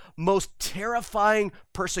severest, most terrifying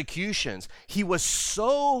persecutions, he was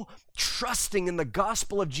so trusting in the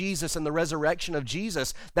gospel of Jesus and the resurrection of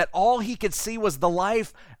Jesus that all he could see was the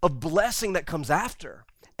life of blessing that comes after.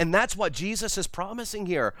 And that's what Jesus is promising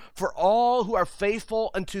here. For all who are faithful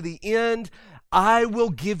unto the end, I will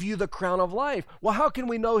give you the crown of life. Well, how can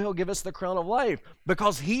we know he'll give us the crown of life?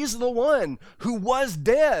 Because he's the one who was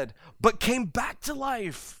dead but came back to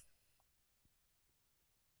life.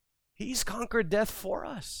 He's conquered death for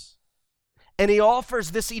us. And he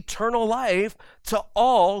offers this eternal life to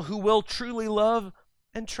all who will truly love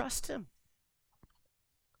and trust him.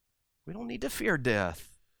 We don't need to fear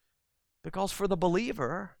death, because for the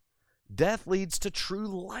believer, death leads to true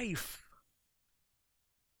life.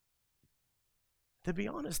 To be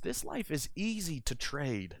honest, this life is easy to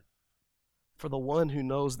trade for the one who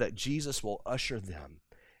knows that Jesus will usher them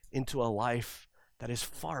into a life that is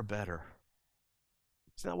far better.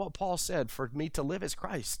 Isn't that what Paul said? For me to live is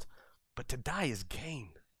Christ, but to die is gain.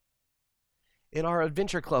 In our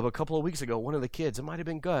adventure club a couple of weeks ago, one of the kids, it might have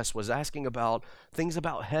been Gus, was asking about things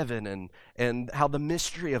about heaven and how the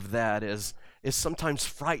mystery of that is sometimes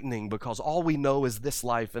frightening, because all we know is this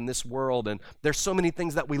life and this world, and there's so many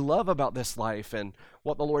things that we love about this life and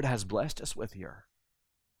what the Lord has blessed us with here.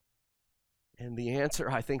 And the answer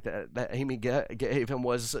I think that Amy gave him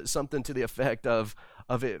was something to the effect of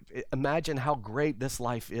imagine how great this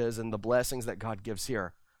life is and the blessings that God gives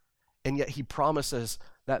here. And yet he promises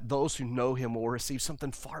that those who know him will receive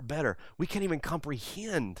something far better. We can't even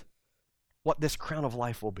comprehend what this crown of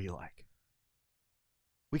life will be like.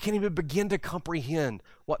 We can't even begin to comprehend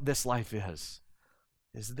what this life is.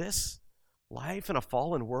 Is this life in a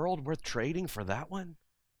fallen world worth trading for that one?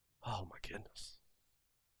 Oh my goodness.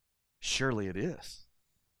 Surely it is.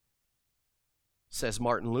 Says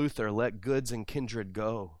Martin Luther, let goods and kindred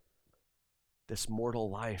go, this mortal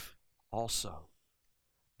life also.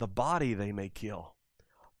 The body they may kill,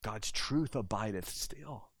 God's truth abideth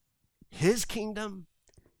still. His kingdom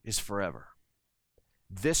is forever.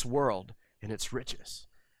 This world and its riches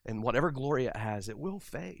and whatever glory it has, it will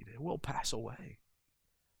fade. It will pass away.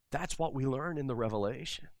 That's what we learn in the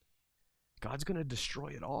Revelation. God's going to destroy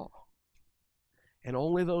it all. And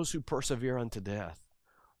only those who persevere unto death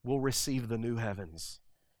will receive the new heavens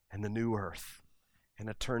and the new earth and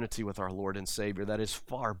eternity with our Lord and Savior. That is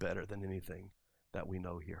far better than anything that we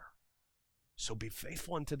know here. So be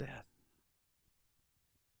faithful unto death.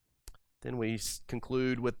 Then we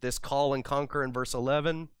conclude with this call and conquer in verse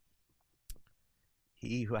 11.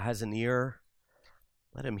 He who has an ear,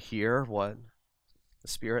 let him hear what the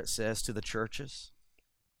Spirit says to the churches.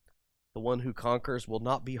 The one who conquers will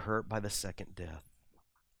not be hurt by the second death.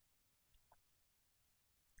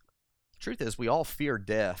 The truth is, we all fear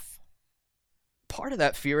death. Part of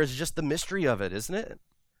that fear is just the mystery of it, isn't it?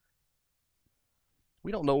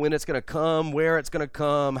 We don't know when it's going to come, where it's going to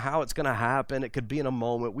come, how it's going to happen. It could be in a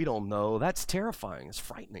moment. We don't know. That's terrifying. It's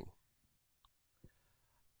frightening.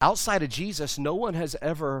 Outside of Jesus, no one has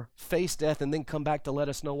ever faced death and then come back to let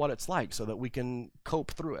us know what it's like so that we can cope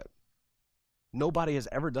through it. Nobody has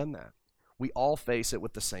ever done that. We all face it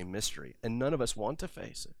with the same mystery, and none of us want to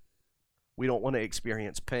face it. We don't want to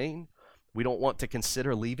experience pain. We don't want to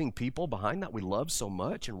consider leaving people behind that we love so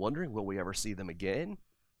much and wondering, will we ever see them again?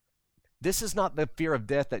 This is not the fear of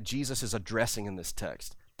death that Jesus is addressing in this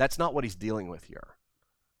text. That's not what he's dealing with here.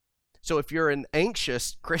 So if you're an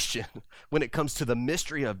anxious Christian when it comes to the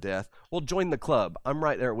mystery of death, well, join the club. I'm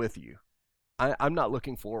right there with you. I'm not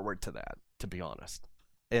looking forward to that, to be honest.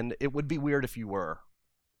 And it would be weird if you were,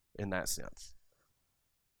 in that sense.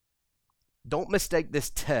 Don't mistake this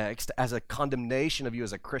text as a condemnation of you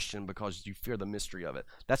as a Christian because you fear the mystery of it.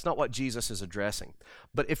 That's not what Jesus is addressing.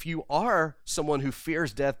 But if you are someone who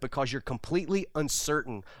fears death because you're completely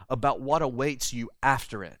uncertain about what awaits you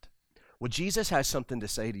after it, well, Jesus has something to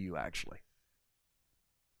say to you, actually.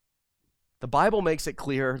 The Bible makes it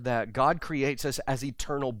clear that God creates us as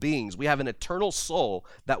eternal beings. We have an eternal soul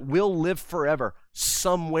that will live forever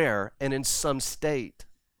somewhere and in some state.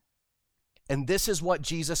 And this is what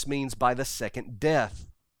Jesus means by the second death.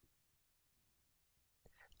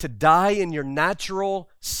 To die in your natural,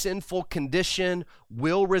 sinful condition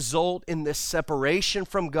will result in this separation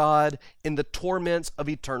from God in the torments of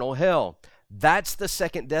eternal hell. That's the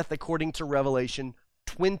second death according to Revelation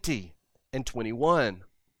 20 and 21.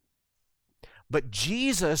 But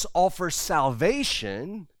Jesus offers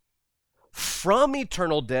salvation from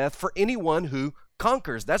eternal death for anyone who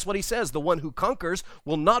conquers. That's what he says. The one who conquers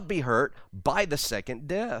will not be hurt by the second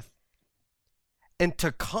death. And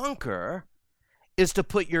to conquer is to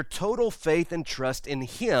put your total faith and trust in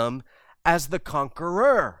him as the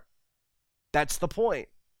conqueror. That's the point.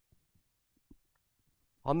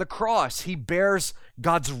 On the cross, he bears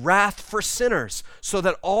God's wrath for sinners so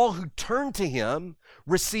that all who turn to him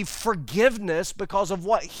receive forgiveness because of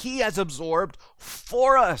what he has absorbed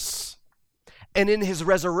for us. And in his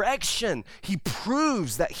resurrection, he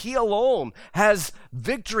proves that he alone has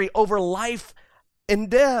victory over life and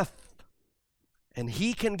death, and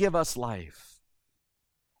he can give us life.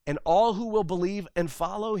 And all who will believe and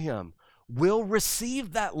follow him will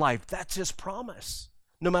receive that life. That's his promise.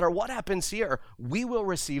 No matter what happens here, we will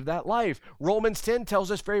receive that life. Romans 10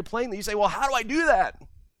 tells us very plainly. You say, well, how do I do that?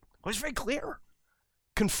 Well, it's very clear.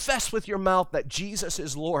 Confess with your mouth that Jesus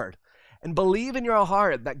is Lord, and believe in your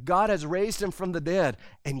heart that God has raised him from the dead,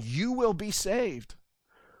 and you will be saved.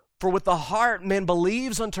 For with the heart man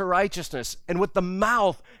believes unto righteousness, and with the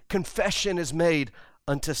mouth confession is made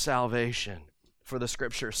unto salvation. For the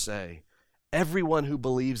scriptures say, everyone who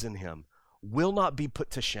believes in him will not be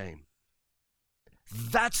put to shame.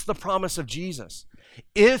 That's the promise of Jesus.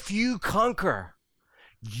 If you conquer,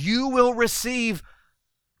 you will receive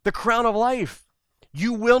the crown of life.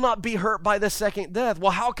 You will not be hurt by the second death.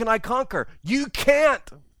 Well, how can I conquer? You can't.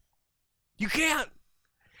 You can't.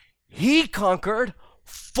 He conquered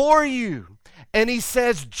for you. And he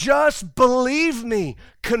says, just believe me,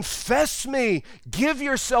 confess me, give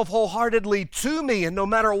yourself wholeheartedly to me. And no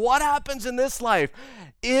matter what happens in this life,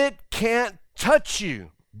 it can't touch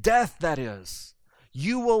you. Death, that is.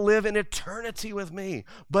 You will live in eternity with me,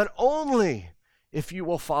 but only if you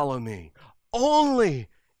will follow me. Only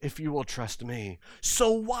if you will trust me.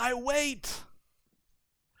 So why wait?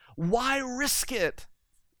 Why risk it?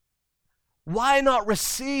 Why not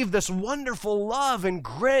receive this wonderful love and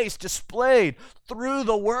grace displayed through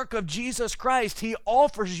the work of Jesus Christ? He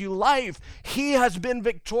offers you life. He has been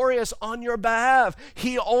victorious on your behalf.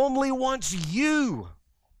 He only wants you.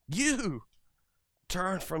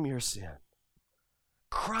 Turn from your sin.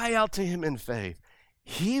 Cry out to him in faith.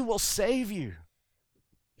 He will save you.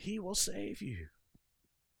 He will save you.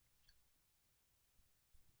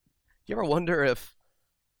 You ever wonder if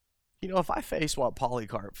I face what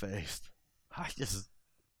Polycarp faced,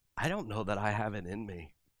 I don't know that I have it in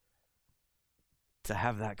me to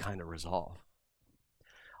have that kind of resolve.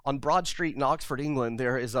 On Broad Street in Oxford, England,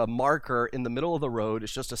 there is a marker in the middle of the road.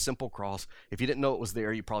 It's just a simple cross. If you didn't know it was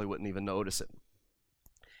there, you probably wouldn't even notice it.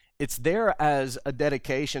 It's there as a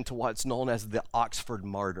dedication to what's known as the Oxford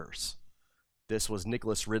Martyrs. This was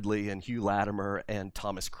Nicholas Ridley and Hugh Latimer and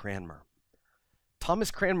Thomas Cranmer.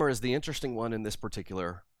 Thomas Cranmer is the interesting one in this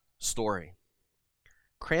particular story.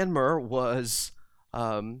 Cranmer was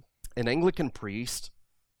an Anglican priest.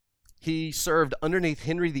 He served underneath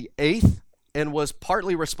Henry VIII and was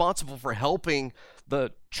partly responsible for helping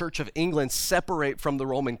the Church of England separate from the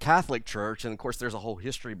Roman Catholic Church. And of course, there's a whole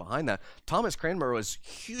history behind that. Thomas Cranmer was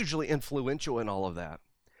hugely influential in all of that.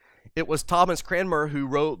 It was Thomas Cranmer who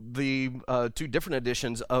wrote the two different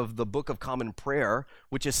editions of the Book of Common Prayer,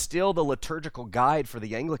 which is still the liturgical guide for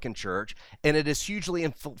the Anglican Church, and it is hugely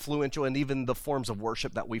influential in even the forms of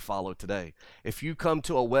worship that we follow today. If you come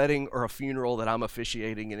to a wedding or a funeral that I'm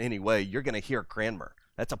officiating in any way, you're going to hear Cranmer.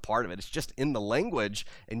 That's a part of it. It's just in the language,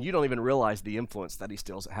 and you don't even realize the influence that he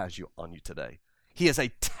still has on you today. He is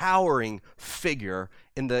a towering figure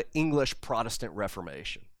in the English Protestant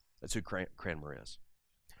Reformation. That's who Cranmer is.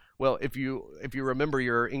 Well, if you remember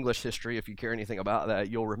your English history, if you care anything about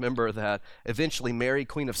that, you'll remember that eventually Mary,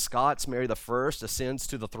 Queen of Scots, Mary I, ascends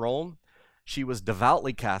to the throne. She was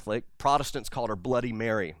devoutly Catholic. Protestants called her Bloody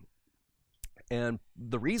Mary. And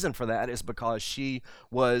the reason for that is because she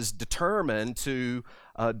was determined to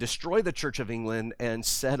destroy the Church of England and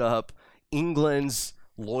set up England's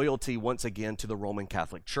loyalty once again to the Roman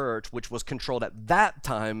Catholic Church, which was controlled at that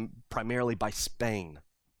time primarily by Spain.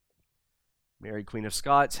 Mary, Queen of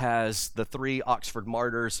Scots, has the three Oxford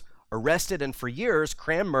martyrs arrested, and for years,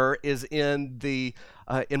 Cranmer is in the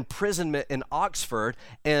imprisonment in Oxford,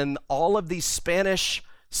 and all of these Spanish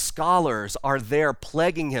scholars are there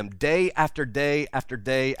plaguing him day after day after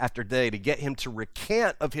day after day to get him to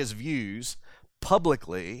recant of his views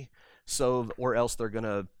publicly, or else they're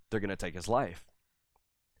gonna take his life.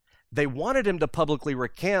 They wanted him to publicly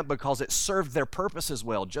recant because it served their purposes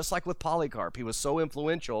well. Just like with Polycarp, he was so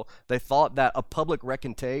influential, they thought that a public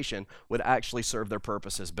recantation would actually serve their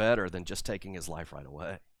purposes better than just taking his life right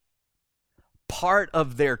away. Part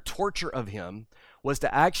of their torture of him was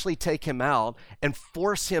to actually take him out and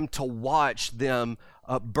force him to watch them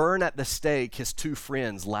burn at the stake his two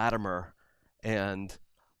friends, Latimer and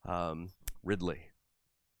Ridley.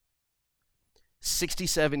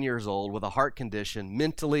 67 years old with a heart condition,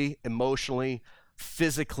 mentally, emotionally,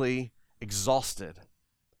 physically exhausted.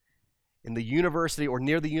 In the university or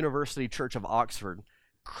near the University Church of Oxford,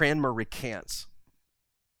 Cranmer recants.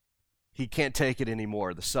 He can't take it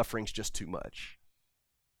anymore. The suffering's just too much.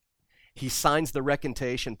 He signs the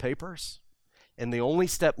recantation papers, and the only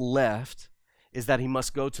step left is that he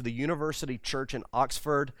must go to the University Church in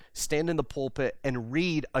Oxford, stand in the pulpit, and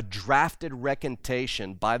read a drafted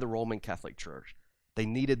recantation by the Roman Catholic Church. They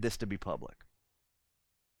needed this to be public.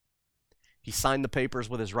 He signed the papers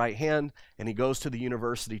with his right hand, and he goes to the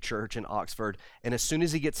university church in Oxford, and as soon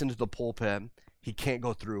as he gets into the pulpit, he can't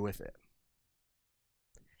go through with it.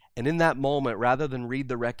 And in that moment, rather than read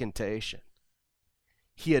the recantation,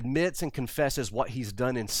 he admits and confesses what he's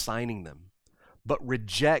done in signing them, but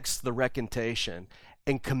rejects the recantation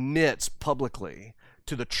and commits publicly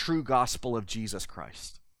to the true gospel of Jesus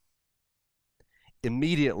Christ.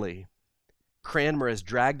 Immediately, Cranmer is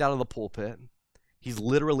dragged out of the pulpit. He's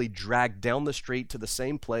literally dragged down the street to the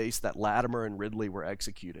same place that Latimer and Ridley were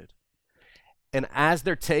executed. And as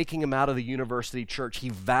they're taking him out of the university church, he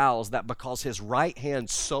vows that because his right hand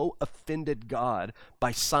so offended God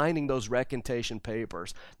by signing those recantation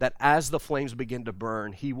papers, that as the flames begin to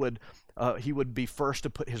burn, he would be first to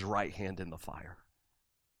put his right hand in the fire.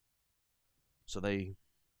 So they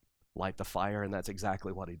light the fire, and that's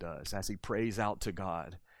exactly what he does. As he prays out to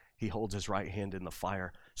God, he holds his right hand in the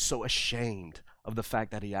fire, so ashamed of the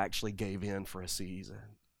fact that he actually gave in for a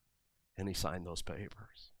season, and he signed those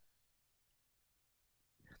papers.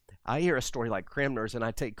 I hear a story like Cranmer's, and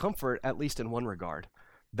I take comfort, at least in one regard,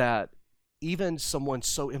 that even someone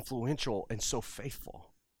so influential and so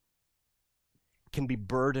faithful can be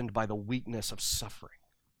burdened by the weakness of suffering,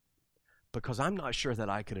 because I'm not sure that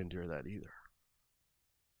I could endure that either.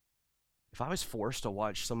 If I was forced to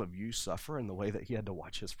watch some of you suffer in the way that he had to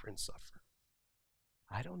watch his friends suffer,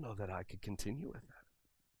 I don't know that I could continue with that.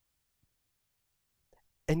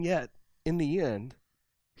 And yet, in the end,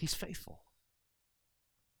 he's faithful.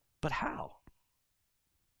 But how?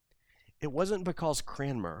 It wasn't because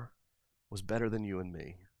Cranmer was better than you and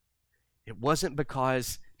me. It wasn't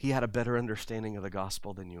because he had a better understanding of the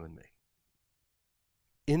gospel than you and me.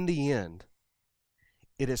 In the end,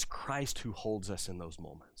 it is Christ who holds us in those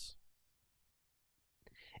moments.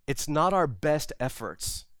 It's not our best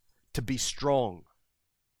efforts to be strong.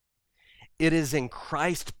 It is in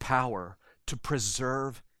Christ's power to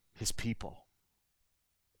preserve his people.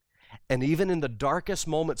 And even in the darkest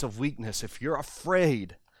moments of weakness, if you're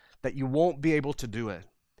afraid that you won't be able to do it,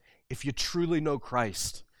 if you truly know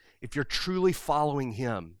Christ, if you're truly following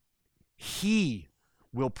him, he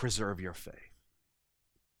will preserve your faith.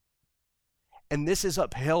 And this is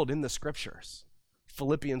upheld in the scriptures.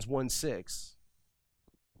 Philippians 1:6.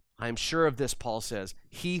 I am sure of this, Paul says,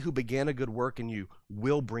 he who began a good work in you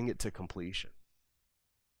will bring it to completion.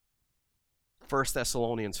 1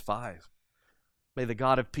 Thessalonians 5. May the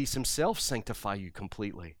God of peace himself sanctify you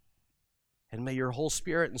completely. And may your whole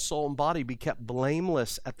spirit and soul and body be kept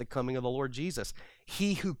blameless at the coming of the Lord Jesus.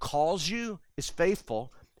 He who calls you is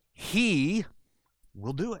faithful. He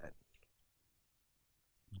will do it.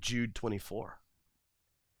 Jude 24.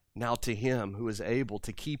 Now to him who is able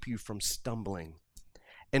to keep you from stumbling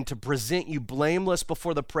and to present you blameless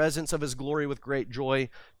before the presence of his glory with great joy,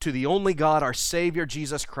 to the only God, our Savior,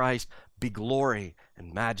 Jesus Christ, be glory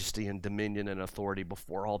and majesty and dominion and authority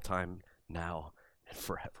before all time, now and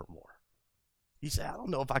forevermore. You say, I don't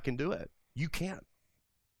know if I can do it. You can't.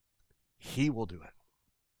 He will do it.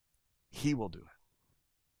 He will do it.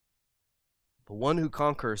 The one who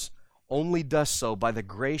conquers only does so by the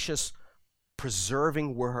gracious,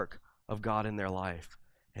 preserving work of God in their life.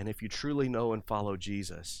 And if you truly know and follow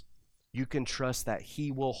Jesus, you can trust that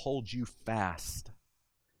he will hold you fast,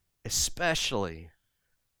 especially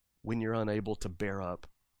when you're unable to bear up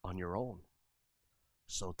on your own.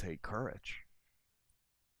 So take courage.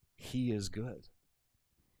 He is good.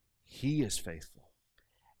 He is faithful.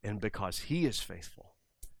 And because he is faithful,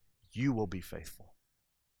 you will be faithful.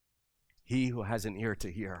 He who has an ear to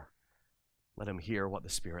hear, let him hear what the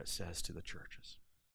Spirit says to the churches.